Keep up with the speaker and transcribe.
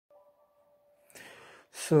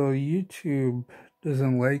So YouTube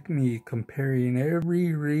doesn't like me comparing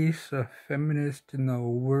every race of feminist in the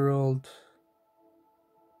world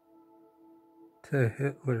to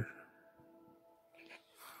Hitler.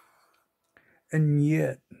 And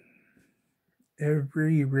yet,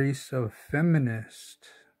 every race of feminist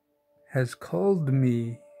has called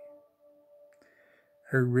me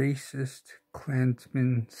a racist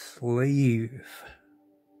Klansman slave.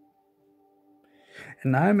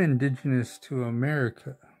 And I'm indigenous to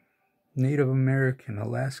America, Native American,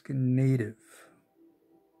 Alaskan Native.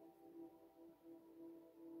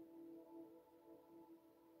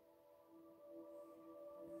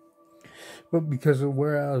 But because of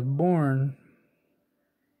where I was born,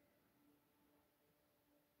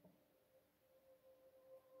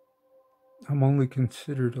 I'm only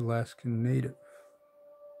considered Alaskan Native.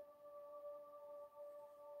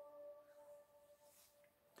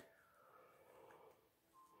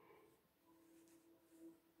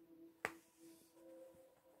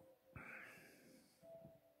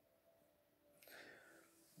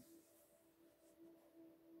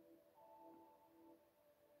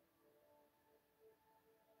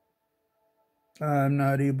 I'm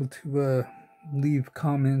not able to leave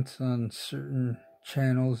comments on certain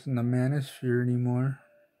channels in the manosphere anymore.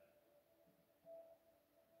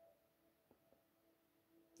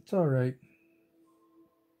 It's alright.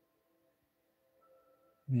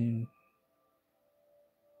 I mean,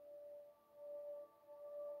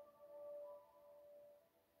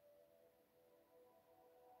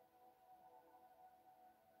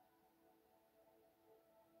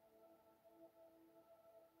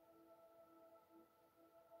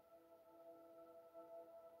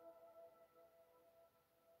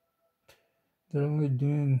 they're only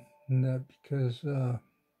doing that because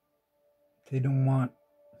they don't want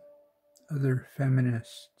other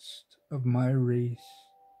feminists of my race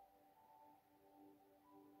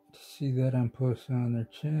to see that I'm posting on their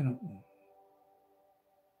channel.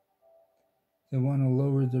 They want to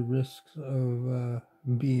lower the risks of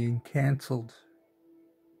being canceled.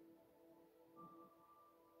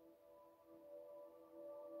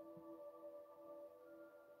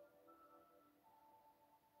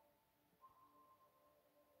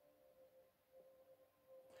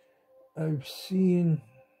 I've seen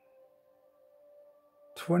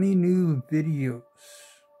 20 new videos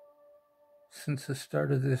since the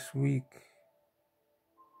start of this week.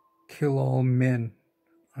 Kill all men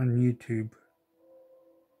on YouTube.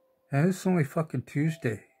 And it's only fucking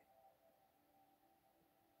Tuesday.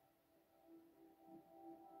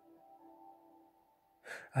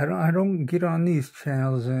 I don't get on these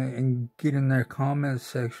channels and get in their comment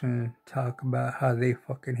section and talk about how they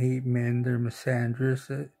fucking hate men, they're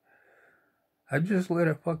misandrous. I just let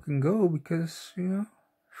it fucking go because,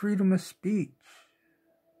 freedom of speech.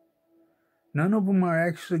 None of them are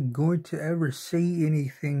actually going to ever say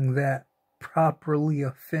anything that properly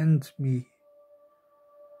offends me.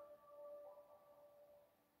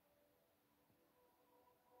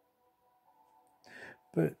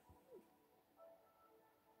 But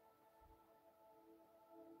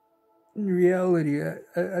in reality,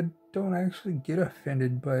 I don't actually get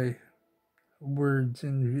offended by words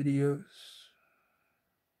in videos.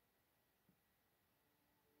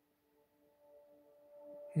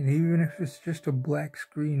 And even if it's just a black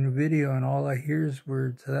screen video and all I hear is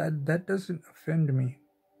words, that doesn't offend me.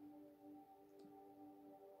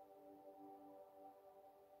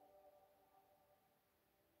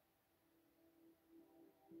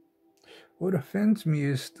 What offends me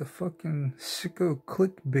is the fucking sicko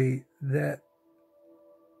clickbait that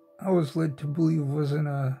I was led to believe wasn't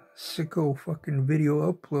a sicko fucking video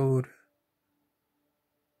upload.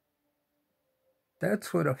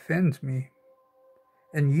 That's what offends me.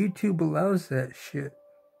 And YouTube allows that shit.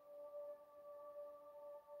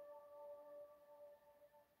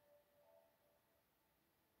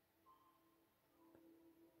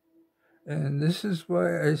 And this is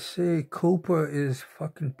why I say COPA is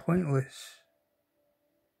fucking pointless.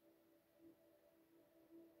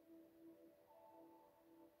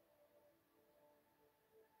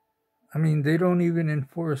 I mean, they don't even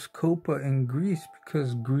enforce COPA in Greece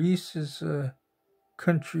because Greece is a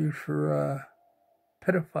country for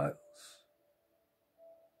pedophiles.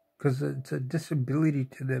 Because it's a disability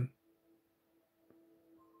to them.